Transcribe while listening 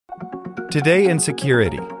Today in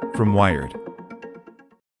Security from Wired.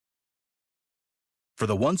 For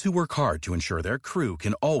the ones who work hard to ensure their crew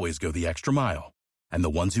can always go the extra mile, and the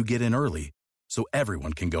ones who get in early so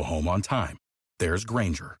everyone can go home on time, there's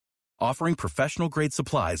Grainger, offering professional-grade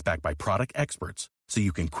supplies backed by product experts so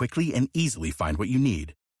you can quickly and easily find what you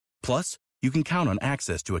need. Plus, you can count on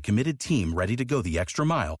access to a committed team ready to go the extra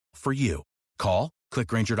mile for you. Call, click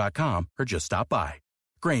Grainger.com, or just stop by.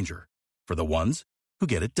 Grainger, for the ones who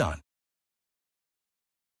get it done.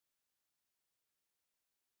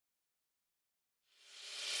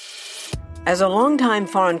 As a longtime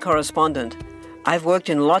foreign correspondent, I've worked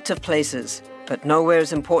in lots of places, but nowhere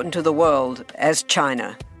as important to the world as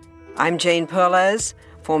China. I'm Jane Perlez,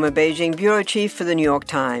 former Beijing bureau chief for the New York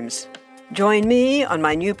Times. Join me on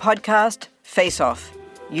my new podcast, Face Off,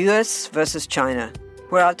 U.S. versus China,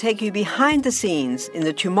 where I'll take you behind the scenes in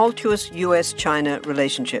the tumultuous U.S.-China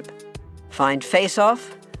relationship. Find Face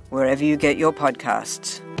Off wherever you get your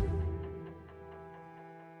podcasts.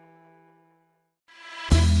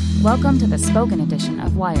 Welcome to the spoken edition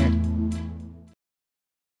of Wired.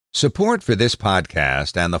 Support for this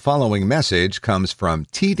podcast and the following message comes from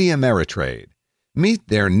TD Ameritrade. Meet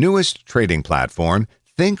their newest trading platform,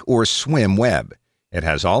 Think-or-Swim Web. It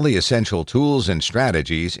has all the essential tools and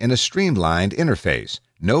strategies in a streamlined interface.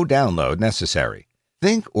 No download necessary.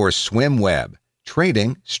 Think-or-Swim Web.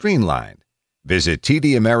 Trading streamlined. Visit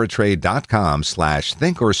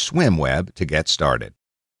tdameritrade.com/thinkorswimweb to get started.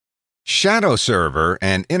 Shadowserver,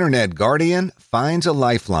 an internet guardian, finds a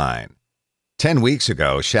lifeline. 10 weeks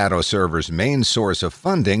ago, Shadowserver's main source of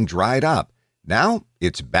funding dried up. Now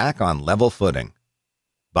it's back on level footing.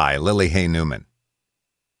 By Lily Hay Newman.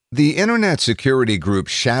 The internet security group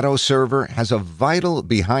Shadowserver has a vital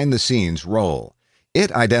behind-the-scenes role.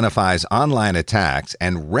 It identifies online attacks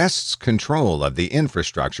and wrests control of the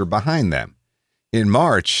infrastructure behind them. In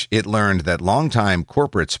March, it learned that longtime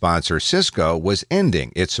corporate sponsor Cisco was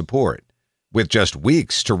ending its support. With just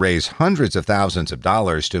weeks to raise hundreds of thousands of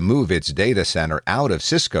dollars to move its data center out of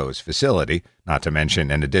Cisco's facility, not to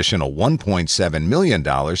mention an additional $1.7 million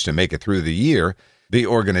to make it through the year, the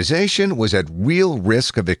organization was at real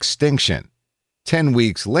risk of extinction. 10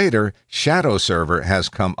 weeks later, Shadowserver has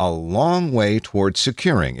come a long way towards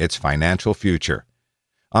securing its financial future.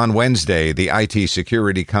 On Wednesday, the IT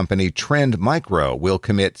security company Trend Micro will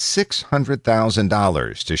commit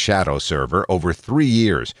 $600,000 to Shadowserver over 3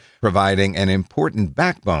 years, providing an important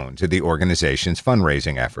backbone to the organization's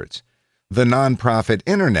fundraising efforts. The nonprofit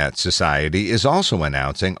Internet Society is also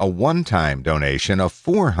announcing a one-time donation of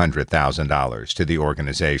 $400,000 to the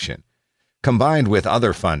organization. Combined with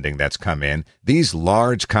other funding that's come in, these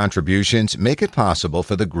large contributions make it possible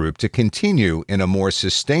for the group to continue in a more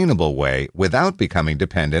sustainable way without becoming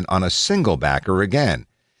dependent on a single backer again.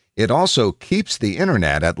 It also keeps the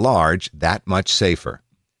internet at large that much safer.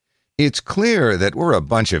 It's clear that we're a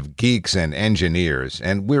bunch of geeks and engineers,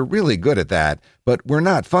 and we're really good at that, but we're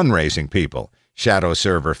not fundraising people,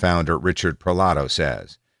 Shadowserver founder Richard Perlotto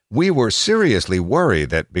says. We were seriously worried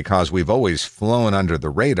that because we've always flown under the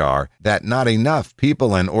radar, that not enough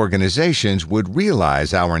people and organizations would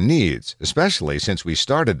realize our needs, especially since we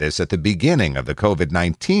started this at the beginning of the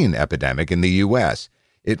COVID-19 epidemic in the U.S.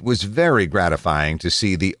 It was very gratifying to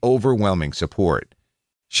see the overwhelming support.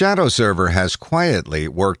 Shadowserver has quietly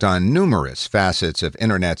worked on numerous facets of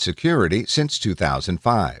internet security since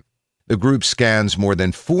 2005. The group scans more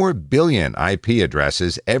than 4 billion IP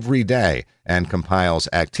addresses every day and compiles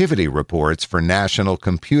activity reports for National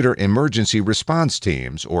Computer Emergency Response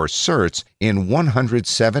Teams, or CERTs, in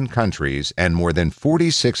 107 countries and more than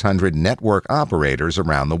 4,600 network operators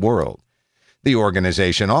around the world. The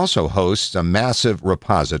organization also hosts a massive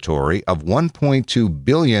repository of 1.2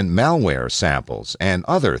 billion malware samples and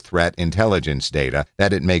other threat intelligence data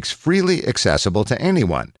that it makes freely accessible to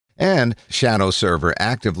anyone. And Shadowserver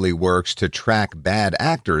actively works to track bad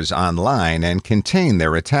actors online and contain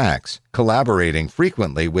their attacks, collaborating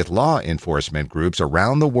frequently with law enforcement groups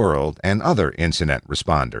around the world and other incident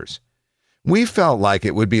responders. We felt like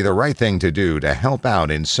it would be the right thing to do to help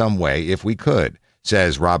out in some way if we could,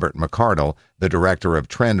 says Robert McCardle, the director of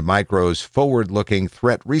Trend Micro's forward-looking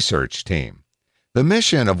threat research team. The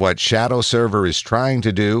mission of what Shadowserver is trying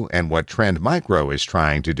to do and what Trend Micro is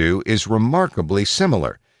trying to do is remarkably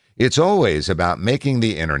similar. It's always about making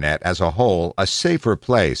the internet as a whole a safer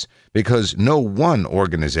place because no one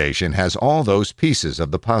organization has all those pieces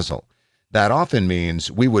of the puzzle. That often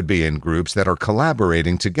means we would be in groups that are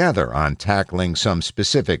collaborating together on tackling some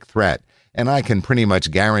specific threat, and I can pretty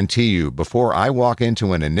much guarantee you before I walk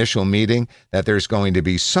into an initial meeting that there's going to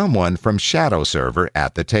be someone from Shadowserver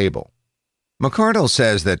at the table. McCardle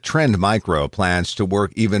says that Trend Micro plans to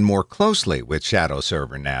work even more closely with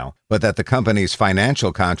Shadowserver now, but that the company's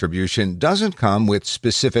financial contribution doesn't come with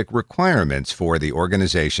specific requirements for the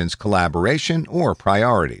organization's collaboration or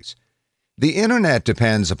priorities. The Internet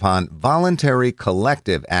depends upon voluntary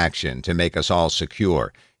collective action to make us all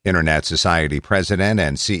secure, Internet Society President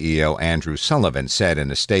and CEO Andrew Sullivan said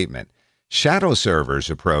in a statement. Shadowserver's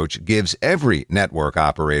approach gives every network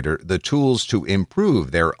operator the tools to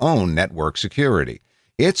improve their own network security.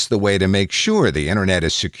 It's the way to make sure the Internet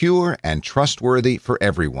is secure and trustworthy for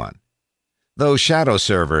everyone. Though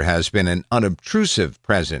Shadowserver has been an unobtrusive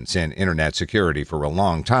presence in Internet security for a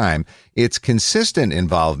long time, its consistent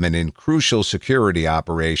involvement in crucial security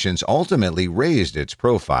operations ultimately raised its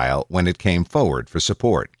profile when it came forward for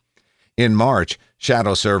support. In March,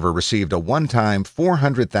 Shadowserver received a one-time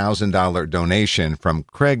 $400,000 donation from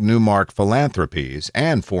Craig Newmark Philanthropies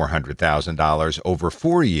and $400,000 over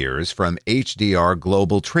 4 years from HDR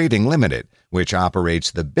Global Trading Limited, which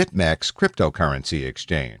operates the BitMEX cryptocurrency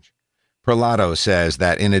exchange. Perlato says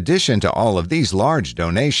that in addition to all of these large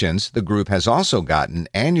donations, the group has also gotten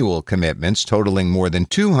annual commitments totaling more than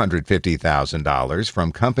 $250,000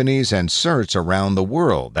 from companies and certs around the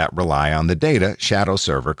world that rely on the data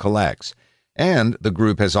Shadowserver collects. And the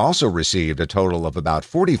group has also received a total of about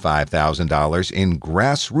 $45,000 in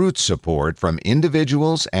grassroots support from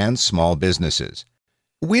individuals and small businesses.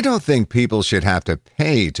 We don't think people should have to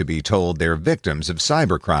pay to be told they're victims of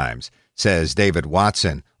cybercrimes, says David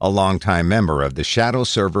Watson, a longtime member of the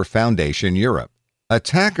Shadowserver Foundation Europe.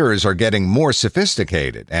 Attackers are getting more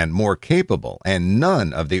sophisticated and more capable, and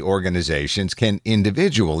none of the organizations can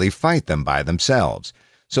individually fight them by themselves.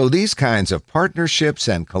 So these kinds of partnerships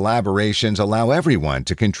and collaborations allow everyone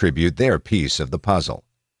to contribute their piece of the puzzle.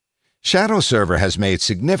 Shadowserver has made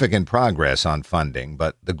significant progress on funding,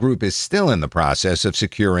 but the group is still in the process of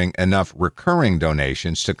securing enough recurring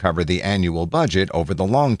donations to cover the annual budget over the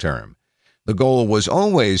long term. The goal was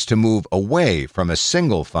always to move away from a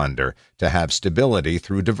single funder to have stability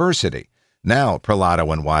through diversity. Now,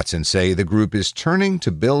 Perlato and Watson say the group is turning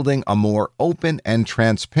to building a more open and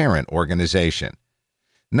transparent organization.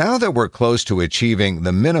 Now that we're close to achieving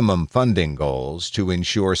the minimum funding goals to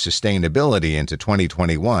ensure sustainability into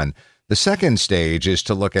 2021, the second stage is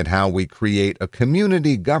to look at how we create a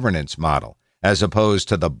community governance model, as opposed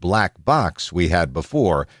to the black box we had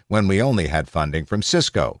before when we only had funding from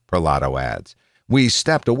Cisco, Perlato adds. We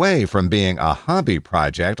stepped away from being a hobby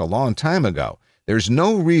project a long time ago. There's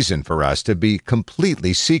no reason for us to be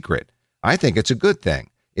completely secret. I think it's a good thing.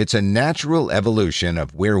 It's a natural evolution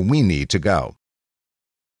of where we need to go.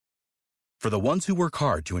 For the ones who work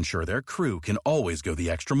hard to ensure their crew can always go the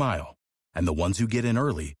extra mile, and the ones who get in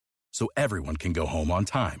early so everyone can go home on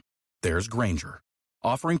time, there's Grainger,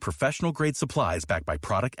 offering professional-grade supplies backed by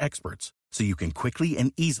product experts so you can quickly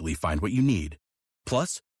and easily find what you need.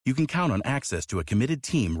 Plus, you can count on access to a committed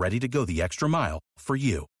team ready to go the extra mile for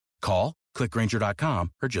you. Call, click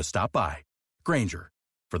Grainger.com, or just stop by. Grainger,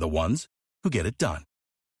 for the ones who get it done.